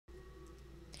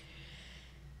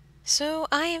So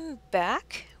I am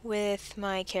back with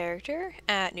my character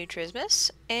at New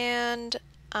Trismus, and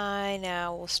I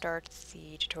now will start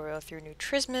the tutorial through New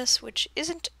Trismus, which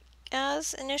isn't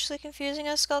as initially confusing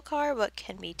as Skullcar, but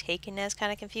can be taken as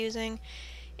kind of confusing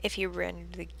if you run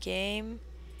into the game.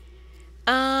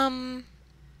 Wow,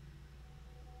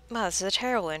 this is a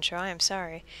terrible intro, I am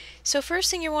sorry. So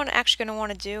first thing you're actually going to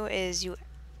want to do is you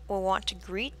will want to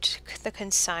greet the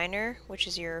consigner, which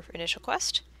is your initial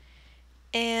quest,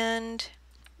 and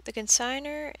the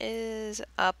consigner is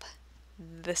up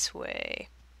this way.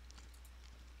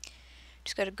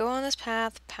 Just gotta go on this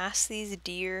path, past these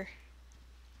deer,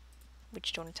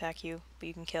 which don't attack you, but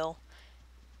you can kill.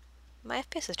 My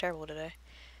FPS is terrible today.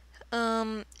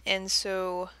 And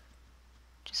so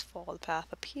just follow the path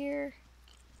up here.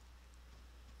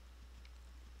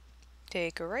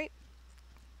 Take a right,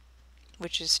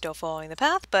 which is still following the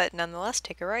path, but nonetheless,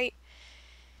 take a right.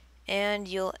 And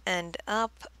you'll end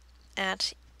up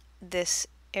at this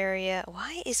area.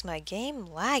 Why is my game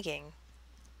lagging?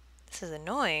 This is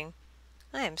annoying.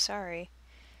 I am sorry.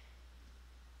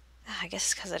 I guess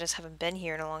it's because I just haven't been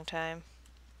here in a long time.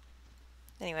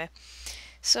 Anyway,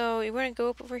 so you want to go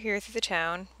up over here through the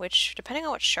town, which, depending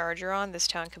on what shard you're on, this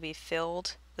town could be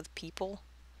filled with people.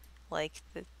 Like,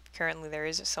 currently there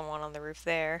is someone on the roof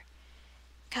there.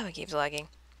 God, my game's lagging. I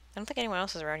don't think anyone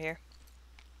else is around here.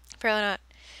 Apparently not.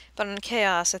 But on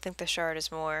Chaos, I think the shard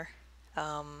is more,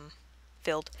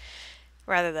 filled.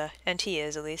 Rather, the NT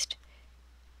is, at least.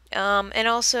 And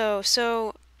also,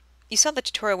 so you saw the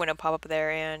tutorial window pop up there,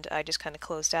 and I just kind of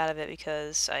closed out of it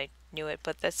because I knew it,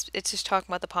 but it's just talking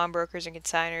about the pawnbrokers and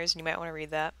consigners, and you might want to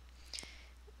read that.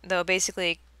 Though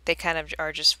basically, they kind of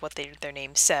are just what their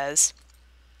name says.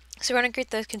 So we're going to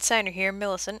greet the consigner here,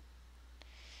 Millicent,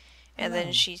 and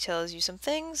then she tells you some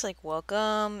things like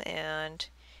welcome, and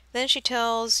then she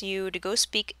tells you to go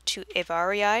speak to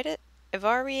Evariatus,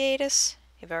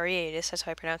 that's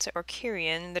how I pronounce it, or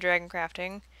Kyrian, the dragon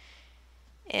crafting.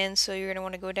 And so you're going to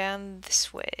want to go down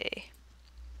this way.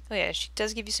 Oh yeah, she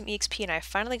does give you some EXP, and I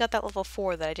finally got that level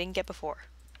 4 that I didn't get before.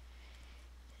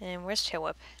 And where's Tail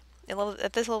Whip?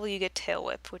 At this level you get Tail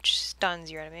Whip, which stuns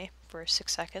your enemy for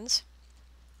 6 seconds.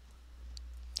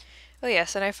 Oh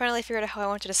yes, and I finally figured out how I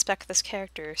wanted to spec this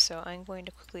character, so I'm going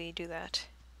to quickly do that.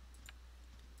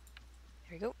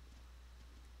 There we go.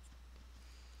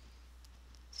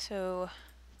 So,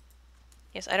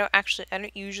 yes, I don't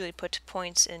usually put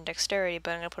points in dexterity,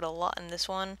 but I'm going to put a lot in this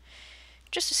one,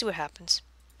 just to see what happens.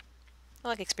 I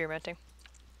like experimenting.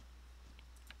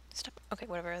 Stop. Okay,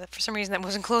 whatever. For some reason that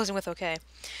wasn't closing with okay.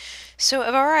 So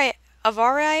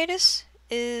Avariatus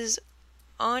is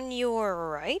on your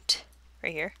right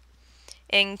here,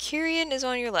 and Kyrian is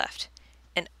on your left.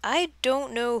 And I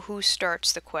don't know who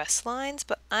starts the quest lines,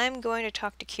 but I'm going to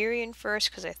talk to Kyrian first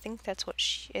because I think that's what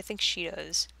she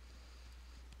does.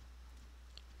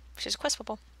 She's a quest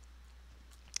bubble.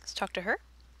 Let's talk to her.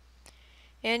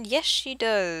 And yes, she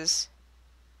does.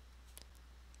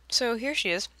 So here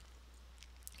she is.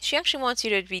 She actually wants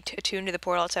you to be attuned to the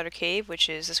portal outside her cave, which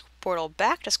is this portal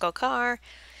back to Skullcar,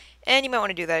 and you might want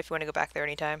to do that if you want to go back there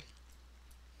anytime.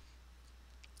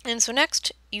 And so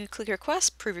next, you click your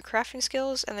quest, prove your crafting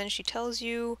skills, and then she tells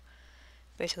you,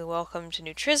 basically, welcome to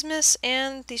New Trismus,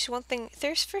 and the first thing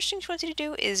she wants you to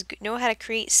do is know how to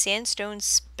create sandstone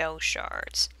spell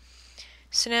shards.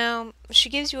 So now, she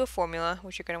gives you a formula,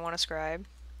 which you're going to want to scribe,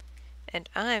 and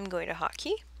I'm going to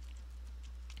hotkey.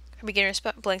 Beginner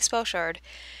blank spell shard.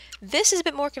 This is a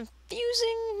bit more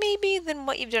confusing, maybe, than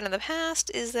what you've done in the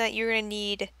past, is that you're going to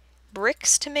need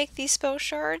bricks to make these spell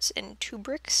shards, and 2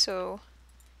 bricks, so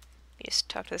let me just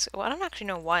talk to this. Well, I don't actually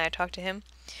know why I talked to him.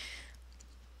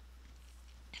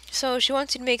 So she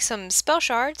wants you to make some spell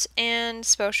shards, and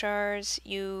spell shards,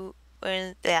 on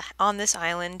this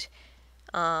island,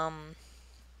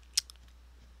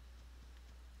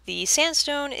 the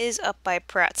sandstone is up by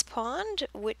Pratt's Pond,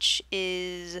 which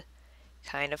is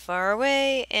kind of far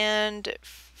away, and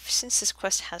since this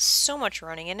quest has so much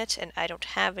running in it, and I don't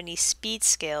have any speed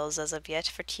scales as of yet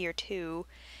for tier 2,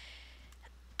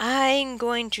 I'm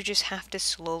going to just have to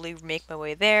slowly make my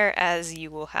way there, as you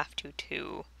will have to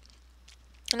too.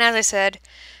 And as I said,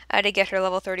 I did get her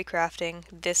level 30 crafting.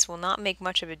 This will not make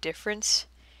much of a difference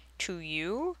to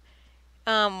you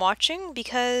watching,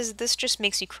 because this just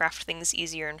makes you craft things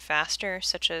easier and faster,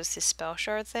 such as this spell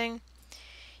shard thing.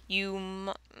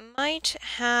 You might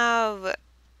have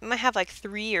like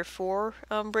 3 or 4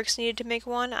 bricks needed to make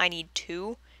one. I need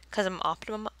 2 because I'm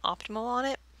optimal on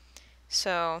it.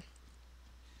 So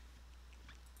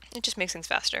it just makes things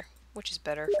faster, which is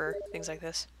better for things like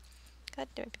this. God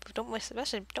damn it, people, don't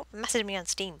message me on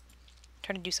Steam. I'm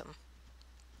trying to do something.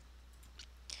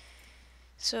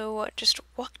 So just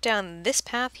walk down this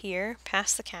path here,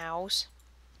 past the cows.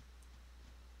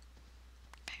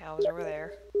 Cows over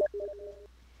there.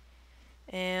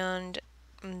 And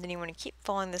then you want to keep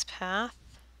following this path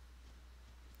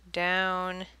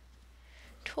down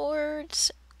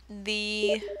towards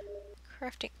the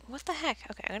crafting. What the heck?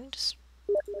 Okay, I'm gonna just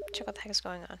check what the heck is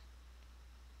going on.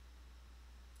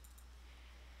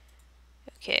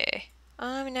 Okay,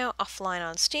 I'm now offline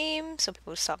on Steam, so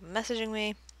people will stop messaging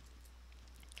me,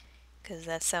 because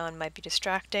that sound might be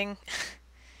distracting.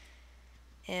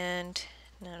 And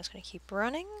now I'm just going to keep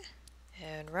running,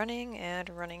 and running, and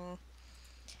running.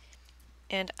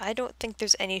 And I don't think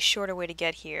there's any shorter way to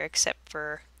get here, except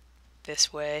for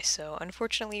this way, so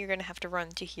unfortunately you're going to have to run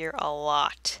to here a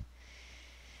lot.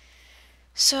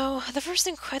 So, the first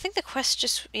thing, I think the quest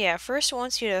just, first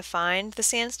wants you to find the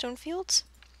sandstone fields,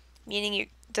 meaning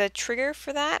the trigger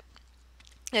for that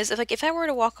is if I were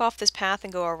to walk off this path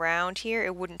and go around here,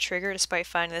 it wouldn't trigger despite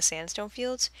finding the sandstone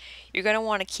fields. You're going to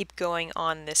want to keep going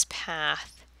on this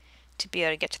path to be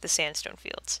able to get to the sandstone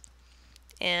fields.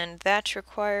 And that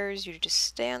requires you to just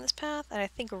stay on this path, and I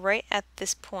think right at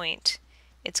this point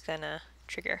it's going to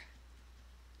trigger.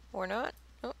 Or not.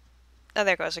 Oh,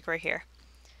 there it goes, like right here.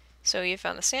 So you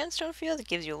found the sandstone field. It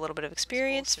gives you a little bit of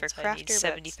experience for crafter,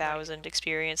 70,000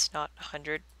 experience, not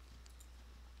 100.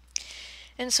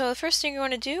 And so the first thing you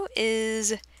want to do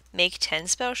is make 10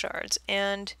 spell shards.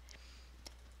 And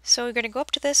so we're going to go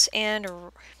up to this and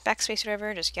backspace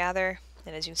whatever, just gather.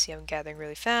 And as you can see, I'm gathering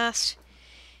really fast.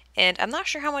 And I'm not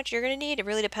sure how much you're going to need. It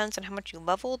really depends on how much you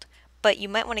leveled. But you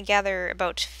might want to gather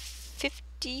about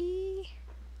 50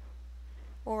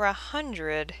 or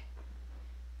 100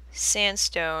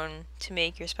 sandstone to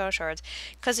make your spell shards.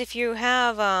 Because if you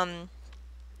have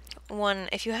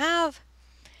if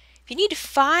you need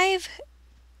 5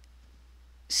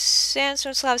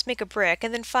 sandstone slabs to make a brick,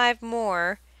 and then 5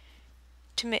 more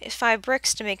to make 5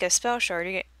 bricks to make a spell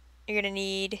shard, you're gonna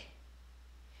need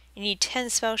 10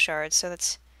 spell shards. So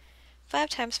that's 5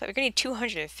 times 5. You're gonna need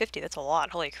 250. That's a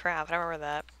lot. Holy crap! I don't remember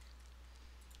that.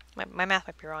 My math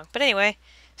might be wrong, but anyway,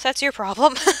 so that's your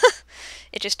problem.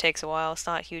 It just takes a while. It's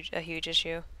not a huge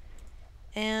issue.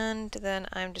 And then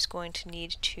I'm just going to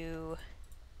need to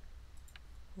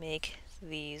make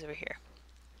these over here.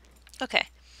 Okay.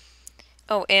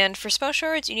 Oh, and for spell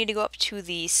shards, you need to go up to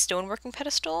the stoneworking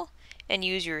pedestal and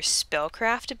use your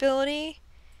spellcraft ability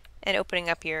and opening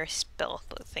up your spell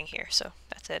thing here. So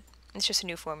that's it. It's just a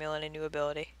new formula and a new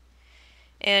ability.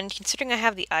 And considering I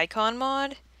have the icon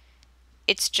mod,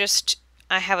 it's just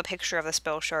I have a picture of the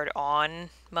spell shard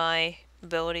on my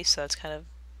ability, so it's kind of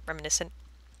reminiscent.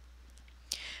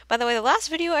 By the way, the last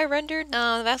video I rendered, the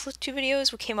last 2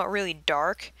 videos came out really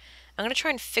dark. I'm going to try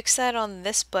and fix that on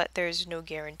this, but there's no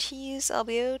guarantees I'll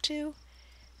be able to.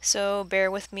 So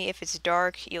bear with me if it's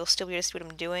dark. You'll still be able to see what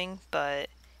I'm doing, but it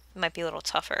might be a little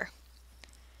tougher.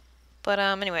 But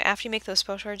anyway, after you make those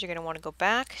spell shards, you're going to want to go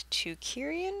back to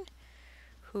Kyrian,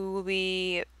 who will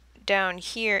be down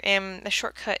here. And the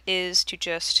shortcut is to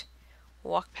just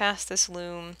walk past this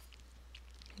loom,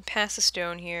 past the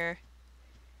stone here.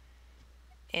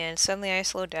 And suddenly I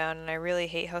slow down, and I really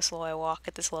hate how slow I walk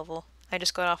at this level. I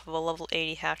just got off of a level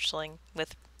 80 hatchling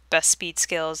with best speed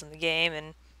skills in the game,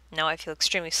 and now I feel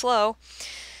extremely slow.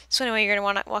 So anyway, you're going to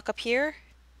want to walk up here,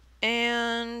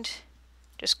 and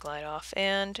just glide off.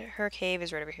 And her cave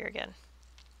is right over here again.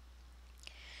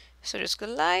 So just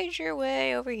glide your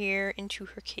way over here into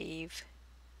her cave.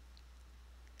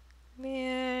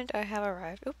 And I have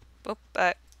arrived.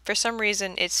 For some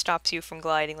reason, it stops you from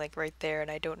gliding like right there,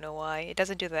 and I don't know why. It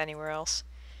doesn't do that anywhere else.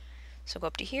 So go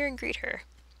up to here and greet her.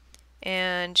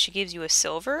 And she gives you a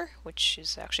silver, which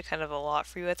is actually kind of a lot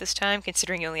for you at this time,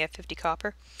 considering you only have 50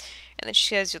 copper. And then she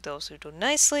says you'll also do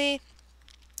nicely,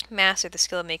 master the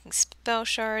skill of making spell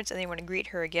shards, and then you want to greet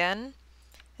her again.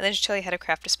 And then she'll tell you how to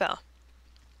craft a spell.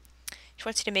 She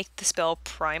wants you to make the spell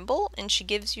Primal, and she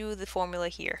gives you the formula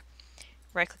here.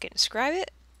 Right-click it and scribe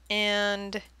it,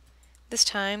 and this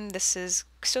time this is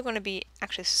still going to be,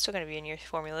 actually it's still going to be in your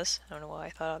formulas. I don't know why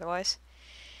I thought otherwise.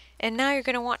 And now you're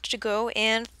going to want to go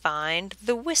and find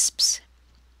the wisps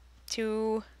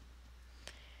to...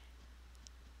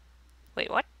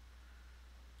 Wait, what?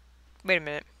 Wait a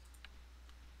minute.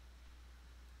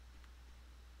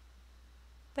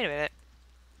 Wait a minute.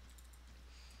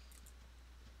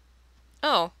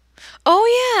 Oh.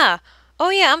 Oh yeah! Oh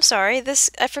yeah, I'm sorry.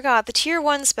 I forgot. The tier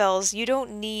 1 spells, you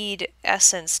don't need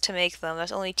essence to make them.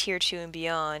 That's only tier 2 and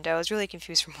beyond. I was really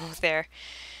confused for a moment there.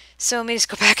 So let me just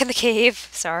go back in the cave.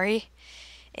 Sorry.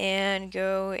 And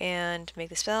go and make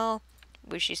the spell.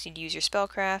 We just need to use your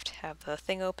spellcraft, have the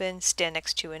thing open, stand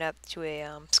next to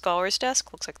a scholar's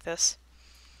desk. Looks like this.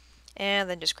 And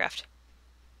then just craft.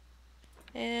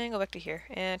 And go back to here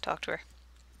and talk to her.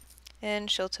 And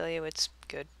she'll tell you it's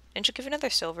good. And she'll give another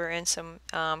silver and some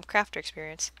crafter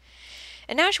experience.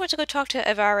 And now she wants to go talk to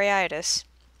Avariatus.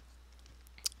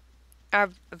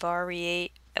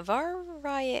 Avariatus.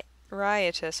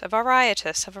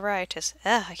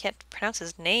 Ugh, I can't pronounce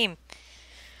his name.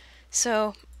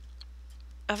 So,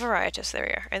 Avariatus, there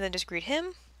we are. And then just greet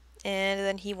him. And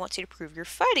then he wants you to prove your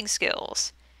fighting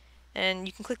skills. And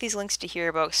you can click these links to hear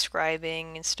about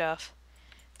scribing and stuff.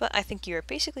 But I think you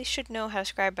basically should know how to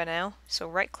scribe by now. So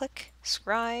right click,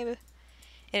 scribe,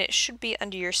 and it should be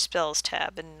under your spells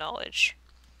tab in knowledge.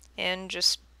 And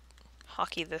just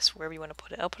hockey this wherever you want to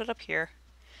put it. I'll put it up here.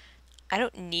 I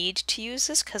don't need to use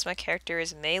this because my character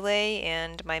is melee,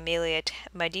 and my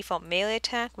default melee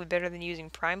attack would be better than using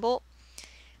Prime Bolt.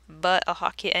 But I'll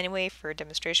hockey it anyway for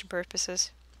demonstration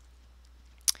purposes.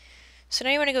 So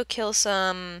now you want to go kill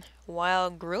some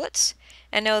wild grulets.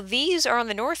 And now these are on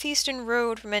the northeastern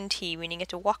road from NT, meaning you get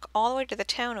to walk all the way to the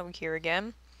town over here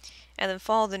again. And then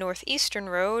follow the northeastern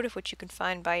road, which you can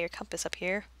find by your compass up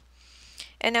here.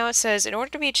 And now it says, in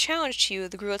order to be a challenge to you,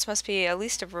 the grulets must be at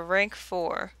least of a rank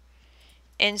 4.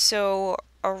 And so,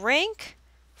 a rank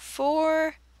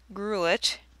 4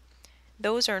 grulet,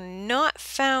 those are not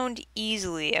found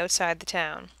easily outside the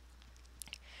town.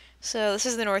 So this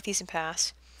is the northeastern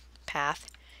path.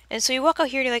 And so you walk out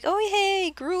here and you're like, oh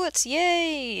hey, grulets,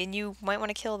 yay! And you might want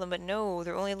to kill them, but no,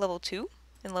 they're only level 2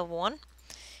 and level 1.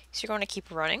 So you're going to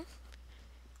keep running.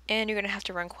 And you're going to have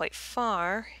to run quite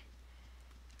far.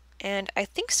 And I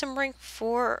think some rank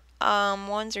 4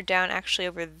 ones are down actually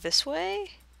over this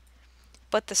way.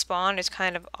 But the spawn is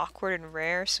kind of awkward and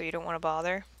rare, so you don't want to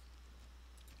bother.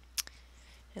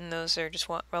 And those are just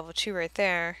level 2 right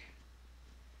there.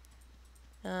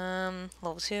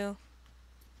 Level 2.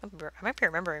 I might be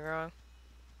remembering wrong.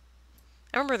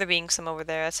 I remember there being some over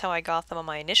there. That's how I got them on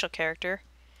my initial character.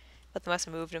 But they must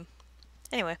have moved them.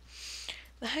 Anyway.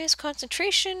 The highest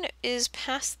concentration is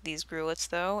past these grulets,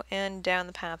 though, and down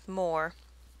the path more.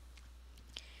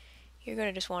 You're going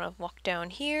to just want to walk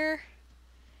down here.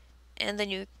 And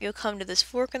then you'll come to this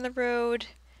fork in the road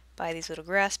by these little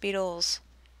grass beetles.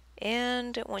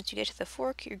 And once you get to the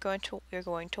fork, you're going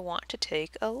to want to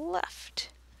take a left.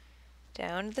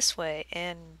 Down this way,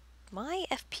 and my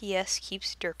FPS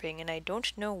keeps derping, and I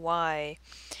don't know why.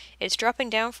 It's dropping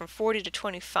down from 40 to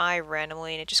 25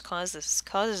 randomly, and it just causes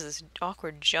this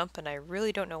awkward jump, and I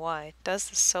really don't know why. It does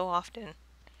this so often.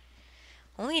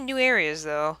 Only in new areas,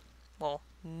 though. Well,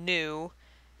 new.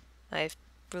 I've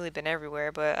really been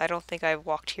everywhere, but I don't think I've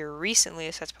walked here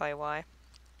recently, so that's probably why.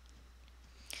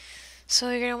 So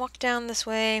you're gonna walk down this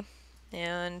way,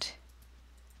 and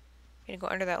you're gonna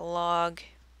go under that log.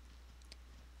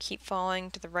 Keep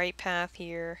following to the right path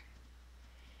here.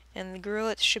 And the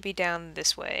grulets should be down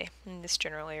this way, in this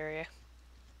general area.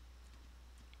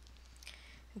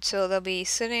 And so they'll be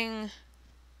sitting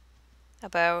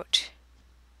about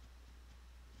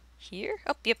here?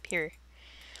 Oh, yep, here.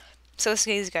 So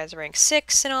these guys are rank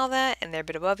 6 and all that, and they're a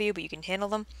bit above you, but you can handle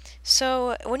them.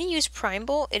 So when you use Prime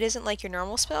Bolt, it isn't like your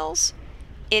normal spells.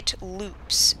 It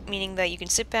loops, meaning that you can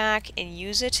sit back and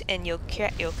use it, and you'll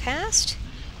cast,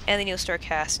 and then you'll start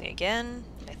casting again.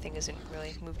 My thing isn't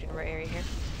really moved in the right area here.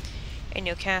 And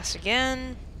you'll cast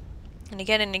again, and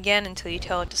again until you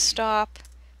tell it to stop,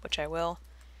 which I will.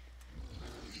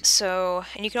 So,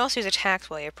 and you can also use attacks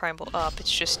while you have Prime Bolt up.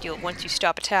 It's just once you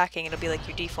stop attacking, it'll be like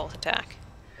your default attack.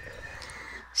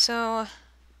 So,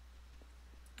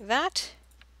 that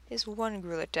is 1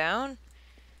 grulet down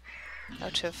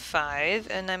out of 5,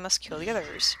 and I must kill the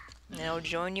others. And I'll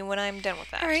join you when I'm done with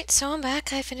that. Alright, so I'm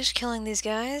back. I finished killing these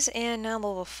guys, and now I'm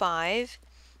level 5.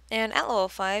 And at level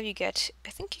 5, you get,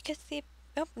 I think you get the,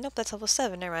 nope, that's level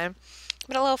 7, never mind.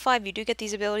 But at level 5, you do get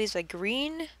these abilities like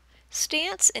green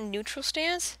stance and neutral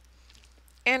stance.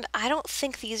 And I don't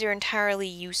think these are entirely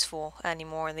useful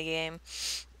anymore in the game.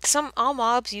 All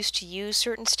mobs used to use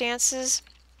certain stances,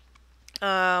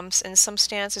 and some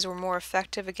stances were more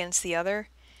effective against the other.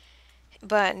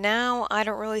 But now I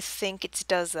don't really think it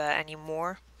does that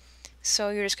anymore. So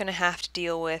you're just going to have to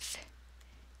deal with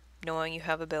knowing you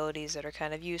have abilities that are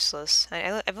kind of useless.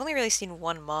 I've only really seen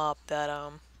one mob that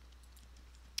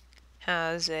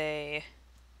that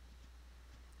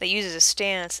uses a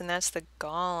stance, and that's the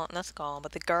not the golem,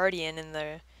 but the guardian in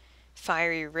the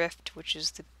fiery rift, which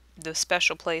is the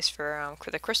special place for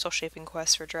the crystal shaping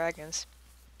quest for dragons.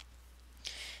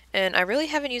 And I really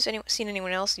haven't seen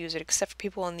anyone else use it except for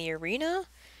people in the arena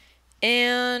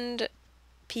and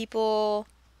people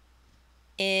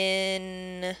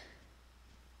in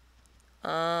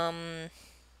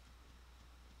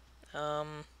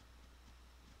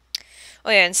Oh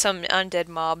yeah, and some undead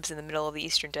mobs in the middle of the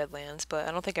Eastern Deadlands, but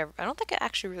I don't think I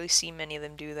actually really see many of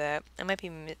them do that. I might be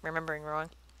remembering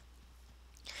wrong.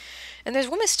 And there's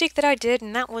one mistake that I did,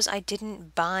 and that was I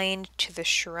didn't bind to the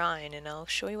shrine, and I'll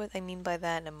show you what I mean by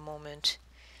that in a moment.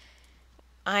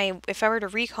 If I were to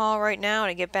recall right now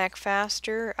and get back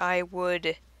faster, I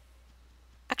would...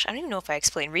 Actually, I don't even know if I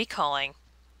explained recalling.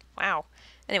 Wow.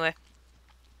 Anyway,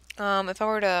 if I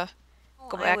were to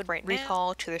go back right now,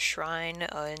 recall to the shrine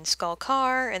in Skull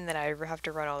Car, and then I'd have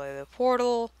to run all the way to the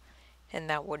portal, and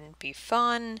that wouldn't be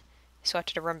fun. So I had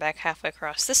to run back halfway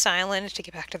across this island to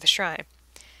get back to the shrine.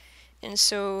 And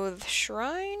so the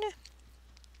shrine...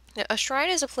 A shrine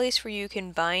is a place where you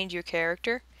can bind your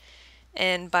character.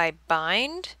 And by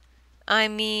bind, I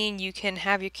mean you can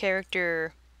have your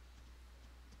character,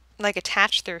 like,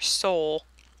 attach their soul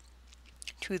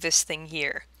to this thing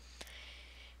here.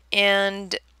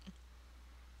 And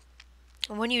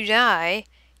when you die,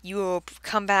 you will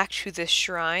come back to this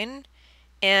shrine,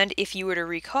 and if you were to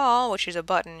recall, which is a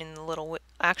button in the little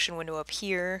action window up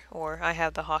here, or I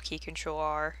have the hotkey control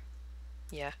R.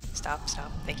 Yeah, stop,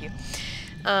 thank you.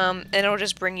 And it'll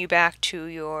just bring you back to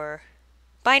your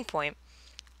bind point.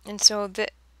 And so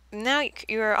now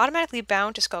you're automatically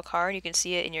bound to Skull Card. You can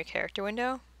see it in your character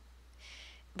window.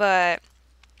 But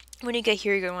when you get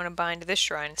here, you're going to want to bind to this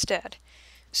shrine instead.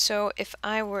 So if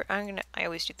I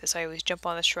always do this. I always jump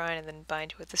on the shrine and then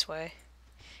bind to it this way.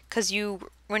 Because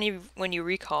when you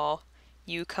recall,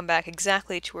 you come back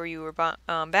exactly to where you were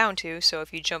bound to. So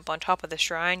if you jump on top of the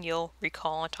shrine, you'll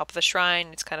recall on top of the shrine.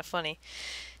 It's kind of funny.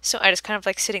 So I just kind of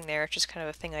like sitting there. It's just kind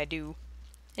of a thing I do.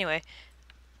 Anyway,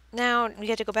 now we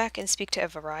get to go back and speak to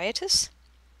Evariatus.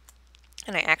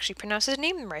 And I actually pronounced his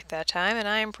name right that time, and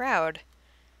I am proud.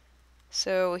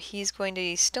 So he's going to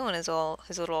be still in his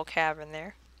little cavern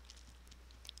there.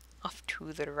 Off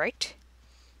to the right.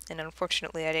 And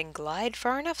unfortunately I didn't glide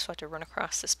far enough, so I have to run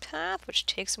across this path, which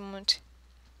takes a moment.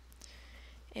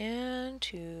 And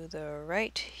to the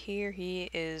right, here he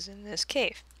is in this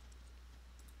cave.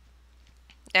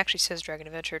 It actually says Dragon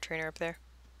Adventure Trainer up there.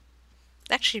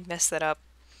 I actually messed that up.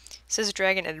 It says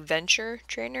Dragon Adventure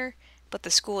Trainer, but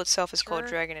the school itself is called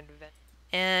Dragon Adventure.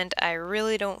 And I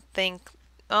really don't think...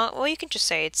 well, you can just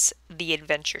say it's the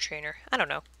Adventure Trainer. I don't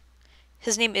know.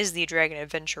 His name is the Dragon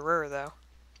Adventurer, though.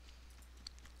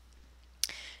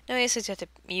 Now he says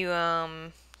you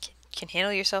can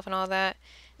handle yourself and all that.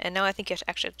 And now I think you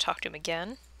actually have to talk to him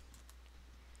again.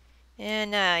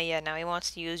 And yeah, now he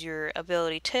wants to use your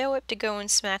ability Tail Whip to go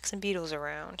and smack some beetles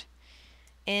around.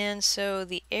 And so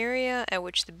the area at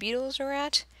which the beetles are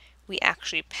at, we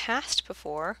actually passed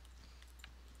before.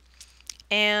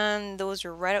 And those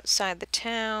are right outside the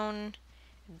town,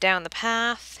 down the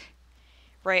path,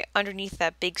 right underneath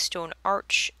that big stone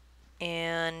arch,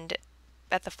 and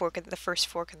at the first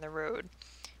fork in the road.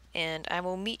 And I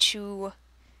will meet you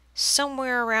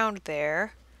somewhere around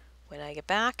there when I get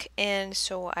back, and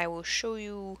so I will show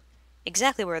you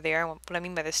exactly where they are, what I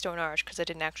mean by the stone arch, because I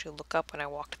didn't actually look up when I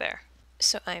walked there.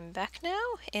 So I'm back now,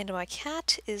 and my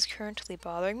cat is currently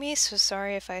bothering me, so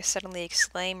sorry if I suddenly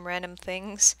exclaim random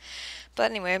things.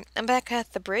 But anyway, I'm back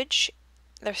at the bridge,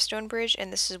 the stone bridge,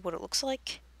 and this is what it looks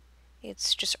like.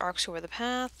 It's just arcs over the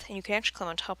path, and you can actually climb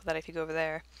on top of that if you go over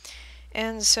there.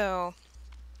 And so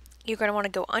you're going to want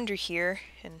to go under here,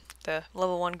 and the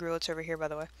level 1 Grulet's over here, by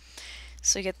the way.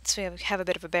 So you have a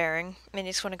bit of a bearing, and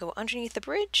you just want to go underneath the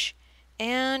bridge,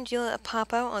 and you'll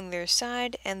pop out on the other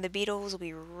side, and the beetles will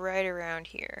be right around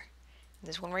here. And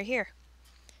there's one right here.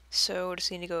 So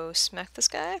just need to go smack this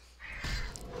guy,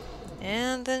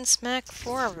 and then smack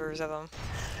 4 others of them.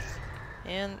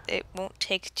 And it won't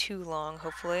take too long,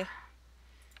 hopefully,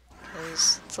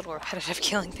 because it's a little repetitive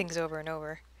killing things over and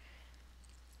over.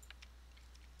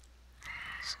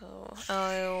 So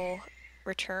I'll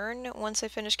return once I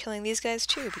finish killing these guys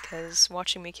too, because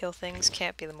watching me kill things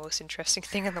can't be the most interesting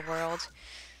thing in the world.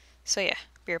 So yeah,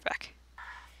 be right back.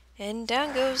 And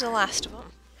down goes the last of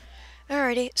them.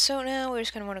 Alrighty, so now we're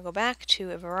just going to want to go back to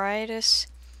Evariatus,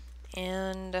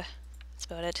 and that's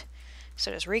about it.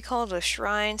 So just recall to the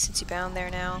shrine since you bound there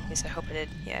now. At least I hope I did.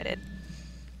 Yeah, I did.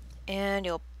 And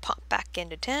you'll pop back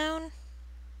into town.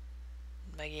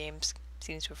 My game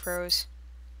seems to have froze.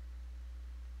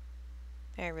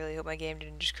 I really hope my game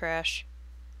didn't just crash.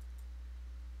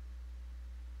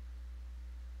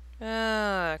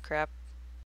 Ah, crap.